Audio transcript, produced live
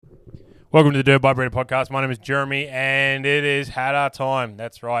Welcome to the Dirt Bike Breeder Podcast. My name is Jeremy, and it is Hattah time.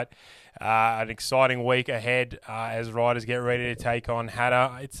 That's right. An exciting week ahead as riders get ready to take on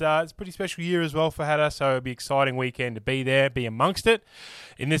Hattah. It's a pretty special year as well for Hattah, so it'll be an exciting weekend to be there, be amongst it.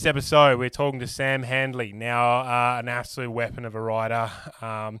 In this episode, we're talking to Sam Handley, now an absolute weapon of a rider.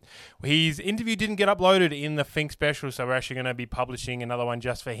 His interview didn't get uploaded in the Fink special, so we're actually going to be publishing another one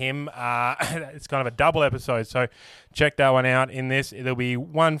just for him. It's kind of a double episode, so check that one out in this. There'll be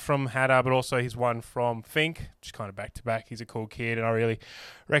one from Hattah, but also his one from Fink, just kind of back-to-back. He's a cool kid, and I really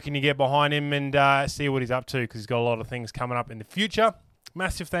reckon you get behind him and see what he's up to, because he's got a lot of things coming up in the future.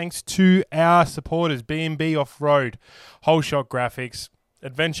 Massive thanks to our supporters, B&B Off-Road, Whole Shot Graphics,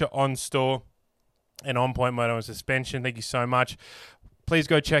 Adventure On Store, and On Point Moto and Suspension. Thank you so much. Please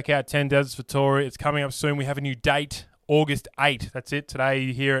go check out 10 Deserts for Tory. It's coming up soon. We have a new date, August 8th. That's it. Today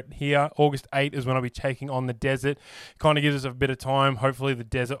you hear it here. August 8th is when I'll be taking on the desert. Kind of gives us a bit of time. Hopefully the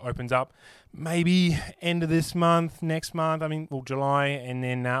desert opens up maybe end of this month, next month. July and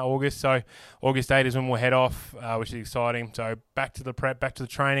then August. So August 8th is when we'll head off, which is exciting. So back to the prep, back to the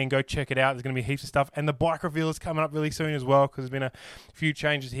training. Go check it out. There's going to be heaps of stuff. And the bike reveal is coming up really soon as well, because there's been a few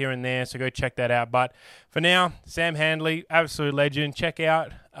changes here and there. So go check that out. But for now, Sam Handley, absolute legend. Check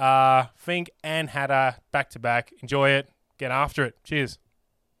out Fink and Hattah back to back. Enjoy it. Get after it. Cheers.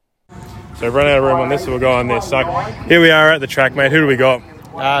 So we've run out of room on this, so we'll go on this. So here we are at the track, mate. Who do we got?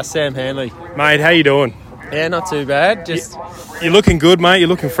 Sam Handley. Mate, how you doing? Yeah, not too bad. You're looking good, mate. You're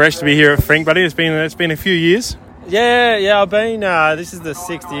looking fresh to be here at Fink, buddy. It's been a few years. Yeah. I've been. This is the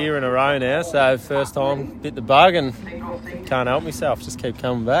 6th year in a row now, so first time bit the bug and can't help myself. Just keep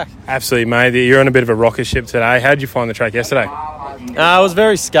coming back. Absolutely, mate. You're on a bit of a rocket ship today. How did you find the track yesterday? It was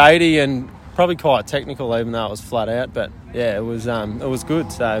very skatey and probably quite technical, even though it was flat out. But yeah, it was good.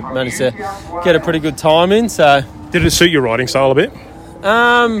 So managed to get a pretty good time in. So did it suit your riding style a bit?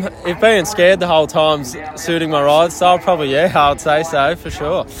 If being scared the whole time's suiting my ride style, probably, yeah, I would say so, for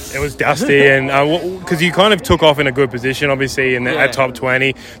sure. It was dusty, and because you kind of took off in a good position, obviously, at top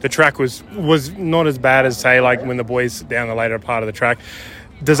 20. The track was not as bad as, say, like when the boys down the later part of the track.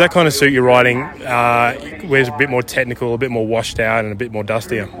 Does that kind of suit your riding, where it's a bit more technical, a bit more washed out, and a bit more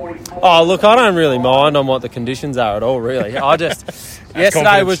dustier? Oh, look, I don't really mind on what the conditions are at all, really.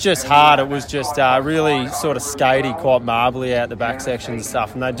 Yesterday was just hard. It was just really sort of skatey, quite marbly out the back sections and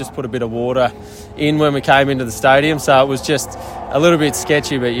stuff, and they just put a bit of water in when we came into the stadium, so it was just a little bit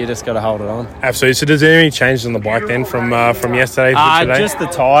sketchy, but you just got to hold it on. Absolutely. So does there any changes on the bike then from yesterday to today? Just the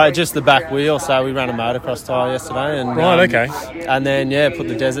tyre, just the back wheel. So we ran a motocross tyre yesterday. And, okay. And then, put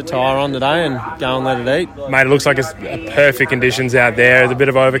the desert tyre on today and go and let it eat. Mate, it looks like it's perfect conditions out there. There's a bit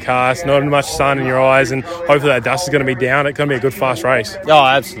of overcast, not much sun in your eyes, and hopefully that dust is going to be down. It's going to be a good fast race. Oh,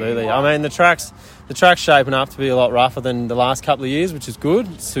 absolutely. The track's shaping up to be a lot rougher than the last couple of years, which is good.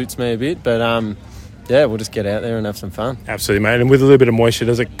 It suits me a bit, but we'll just get out there and have some fun. Absolutely, mate. And with a little bit of moisture,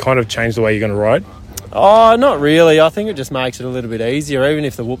 does it kind of change the way you're going to ride? Oh, not really. I think it just makes it a little bit easier, even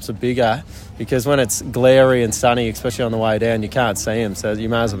if the whoops are bigger, because when it's glary and sunny, especially on the way down, you can't see them, so you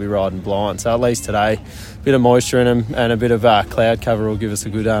may as well be riding blind. So at least today, a bit of moisture in them and a bit of cloud cover will give us a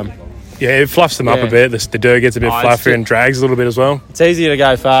good... it fluffs them up a bit. The dirt gets a bit fluffier and drags a little bit as well. It's easier to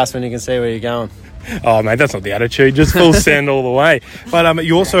go fast when you can see where you're going. Oh, mate, that's not the attitude. Just full send all the way. But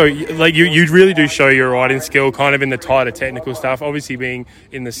you also, you really do show your riding skill kind of in the tighter technical stuff. Obviously, being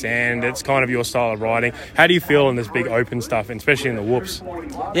in the sand, it's kind of your style of riding. How do you feel in this big open stuff, and especially in the whoops?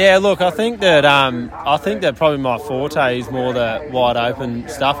 Yeah, look, I think that probably my forte is more the wide open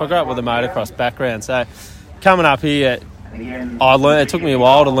stuff. I grew up with a motocross background, so coming up here, it took me a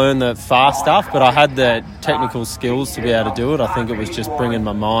while to learn the fast stuff, but I had the technical skills to be able to do it. I think it was just bringing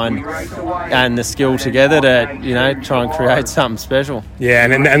my mind and the skill together to, try and create something special. Yeah,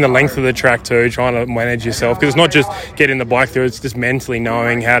 and the length of the track too, trying to manage yourself, because it's not just getting the bike through, it's just mentally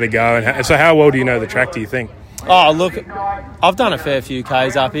knowing how to go. So how well do you know the track, do you think? Oh, look, I've done a fair few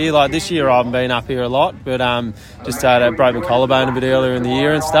Ks up here. Like this year I haven't been up here a lot, but just broke my collarbone a bit earlier in the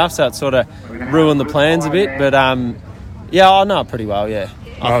year and stuff, so it sort of ruined the plans a bit, but... I know it pretty well, yeah.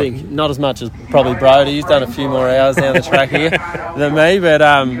 I think not as much as probably Brody. He's done a few more hours down the track here than me, but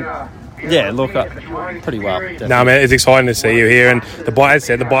pretty well. Definitely. No, man, it's exciting to see you here. And the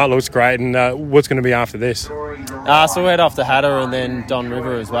bike looks great. And what's going to be after this? So we head off to Hattah and then Don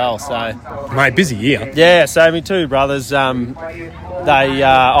River as well. So, mate, busy year. Yeah, so my two brothers, they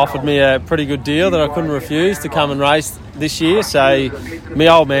offered me a pretty good deal that I couldn't refuse to come and race this year. So my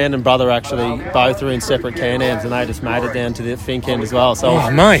old man and brother actually both are in separate Can-Ams, and they just made it down to the Fink end as well. So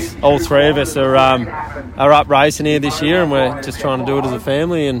mate, all three of us are up racing here this year, and we're just trying to do it as a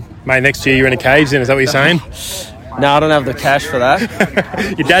family. And mate, next year you're in a cage then, is that what you're saying? No, I don't have the cash for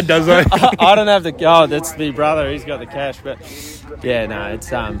that. Your dad does though. I don't have the. Oh, that's my brother. He's got the cash, but yeah, no, it's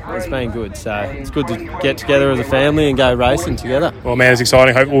been good. So it's good to get together as a family and go racing together. Well, man, it's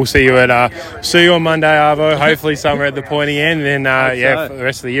exciting. Hope we'll see you on Monday, Arvo. Hopefully somewhere at the pointy end. And then for the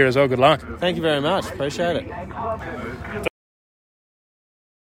rest of the year as well. Good luck. Thank you very much. Appreciate it.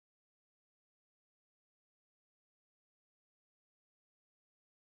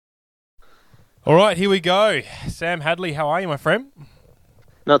 All right, here we go. Sam Handley, how are you, my friend?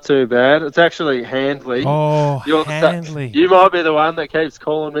 Not too bad. It's actually Handley. Oh, Handley. You might be the one that keeps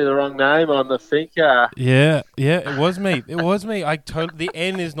calling me the wrong name on the thinker. Yeah, it was me. The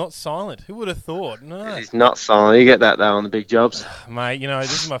N is not silent. Who would have thought? No. It's not silent. You get that, though, on the big jobs. Mate,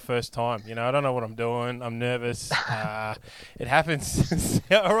 this is my first time. I don't know what I'm doing. I'm nervous. It happens.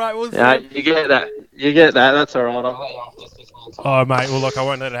 All right, well... Yeah, you get that. That's all right. I'll let you off this one time. Oh, mate, well, look, I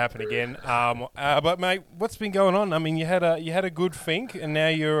won't let it happen again. But, mate, what's been going on? I mean, you had a good think, and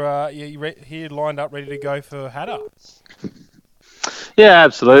now you're here lined up, ready to go for Hattah. Yeah,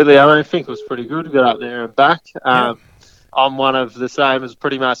 absolutely. I think it was pretty good to get up there and back. I'm one of the same as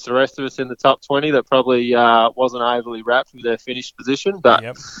pretty much the rest of us in the top 20 that probably wasn't overly wrapped with their finished position, but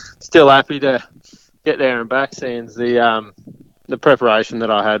still happy to get there and back, seeing the preparation that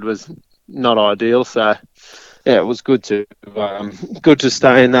I had was not ideal. So, yeah, it was good to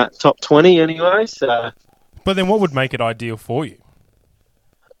stay in that top 20 anyway. So, but then what would make it ideal for you?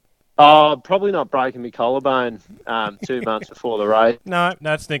 Probably not breaking my collarbone 2 months before the race. No,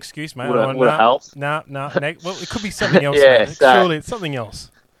 that's an excuse, mate. Would have helped. No. Well, it could be something else. Yeah, surely it's something else.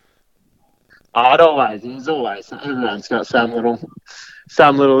 There's always everyone's got some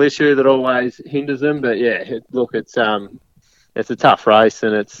little issue that always hinders them. But yeah, it's a tough race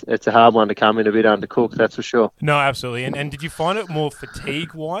and it's a hard one to come in a bit undercooked. That's for sure. No, absolutely. And did you find it more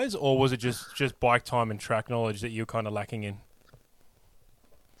fatigue wise, or was it just bike time and track knowledge that you're kind of lacking in?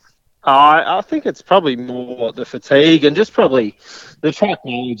 I think it's probably more the fatigue and just probably the track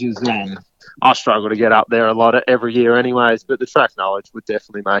knowledge is. I struggle to get up there a lot every year, anyways. But the track knowledge would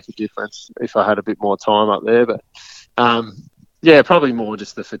definitely make a difference if I had a bit more time up there. But probably more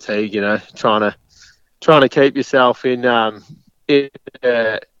just the fatigue. Trying to keep yourself in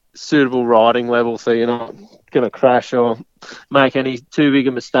a suitable riding level, so you're not going to crash or make any too big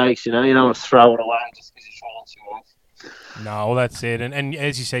of mistakes. You don't want to throw it away just because you're trying to. No, well, that's it. And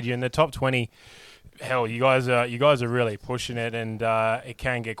as you said, you're in the top 20. Hell, you guys are really pushing it, and it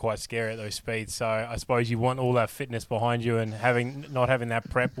can get quite scary at those speeds. So I suppose you want all that fitness behind you, and not having that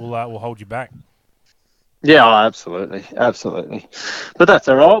prep will hold you back. Yeah, absolutely. But that's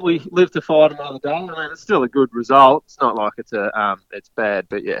all right. We live to fight another day. It's still a good result. It's not like it's bad,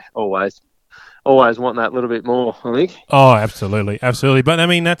 but yeah, always want that little bit more, I think. Oh, absolutely. But I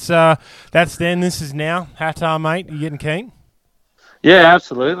mean, that's then. This is now Hattah, mate. You getting keen? Yeah,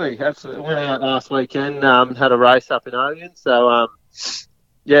 absolutely. Went out last weekend. Had a race up in Ogun, so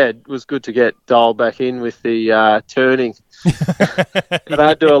it was good to get dialed back in with the turning. I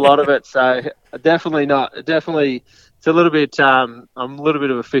don't do a lot of it, so definitely not. Definitely, it's a little bit. I'm a little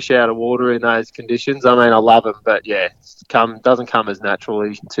bit of a fish out of water in those conditions. I love them, but yeah, doesn't come as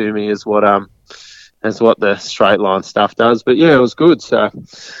naturally to me as what the straight line stuff does. But yeah, it was good. So,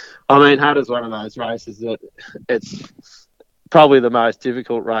 Hattah's one of those races that it's probably the most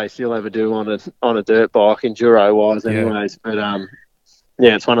difficult race you'll ever do on a dirt bike, enduro wise, anyways. But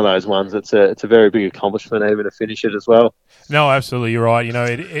it's one of those ones. It's a very big accomplishment even to finish it as well. No, absolutely, you're right.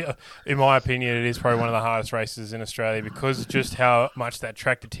 It, in my opinion, it is probably one of the hardest races in Australia because just how much that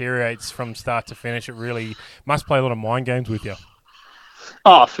track deteriorates from start to finish. It really must play a lot of mind games with you.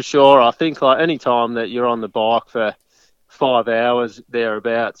 Oh, for sure. I think like any time that you're on the bike for 5 hours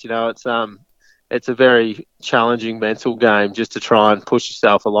thereabouts, it's a very challenging mental game just to try and push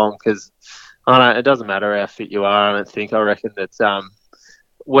yourself along because it doesn't matter how fit you are. I reckon that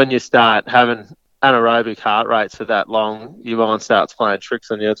when you start having anaerobic heart rates for that long, your mind starts playing tricks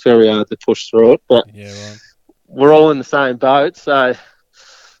on you. It's very hard to push through it, but we're all in the same boat, so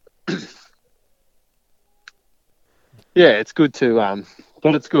yeah, it's good to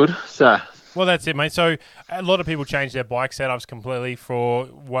but it's good. So well, that's it, mate. So a lot of people change their bike setups completely for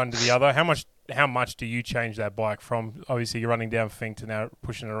one to the other. How much do you change that bike from? Obviously, you're running down Fink to now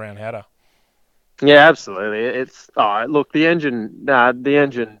pushing it around Hattah. Yeah, absolutely. It's look, the engine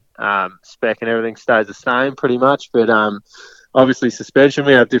spec and everything stays the same pretty much, but obviously suspension.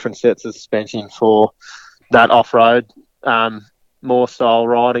 We have different sets of suspension for that off-road more style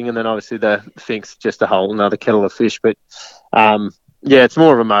riding, and then obviously the Fink's just a whole another kettle of fish. But it's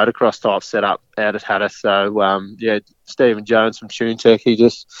more of a motocross type setup out at Hattah. So Stephen Jones from TuneTech, he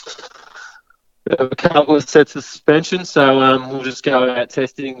just We have a couple of sets of suspension, so we'll just go out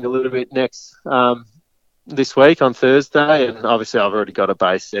testing a little bit next this week on Thursday. And obviously, I've already got a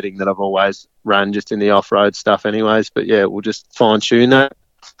base setting that I've always run just in the off-road stuff, anyways. But yeah, we'll just fine-tune that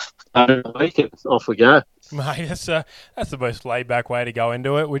over the week and off we go. Mate, that's the most laid-back way to go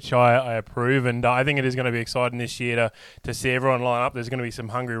into it, which I approve, and I think it is going to be exciting this year to see everyone line up. There's going to be some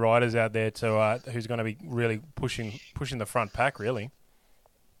hungry riders out there who's going to be really pushing the front pack, really.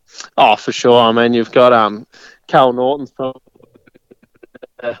 Oh, for sure. I mean, you've got Cal Norton's probably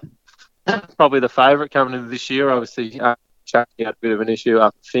the favourite coming into this year. Obviously, Chucky had a bit of an issue, I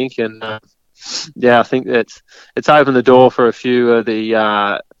think, and I think that it's opened the door for a few of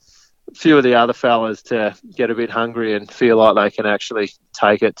the other fellas to get a bit hungry and feel like they can actually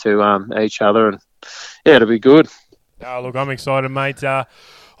take it to each other, and yeah, it'll be good. Look, I'm excited, mate. I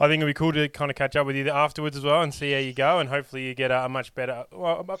think it'll be cool to kind of catch up with you afterwards as well and see how you go, and hopefully you get a much better.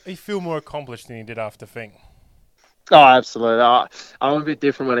 Well, you feel more accomplished than you did after Fing. Oh, absolutely. I'm a bit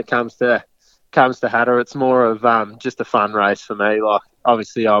different when it comes to Hattah. It's more of just a fun race for me. Like,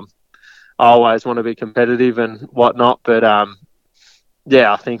 obviously, I always want to be competitive and whatnot, but I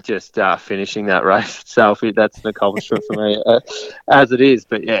think just finishing that race itself, that's an accomplishment for me as it is.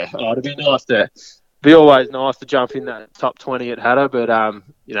 But yeah, it'd be always nice to jump in that top 20 at Hattah, but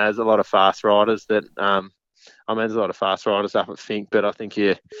there's a lot of fast riders there's a lot of fast riders up at Fink, but I think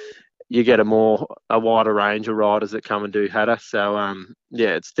you get a wider range of riders that come and do Hattah. So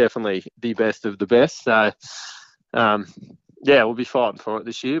it's definitely the best of the best. So we'll be fighting for it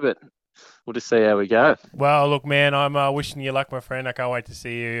this year, but we'll just see how we go. Well, look, man, I'm wishing you luck, my friend. I can't wait to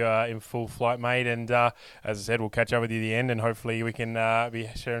see you in full flight, mate. And as I said, we'll catch up with you at the end, and hopefully we can be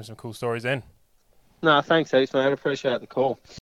sharing some cool stories then. No, thanks, Ace, mate. I appreciate the call.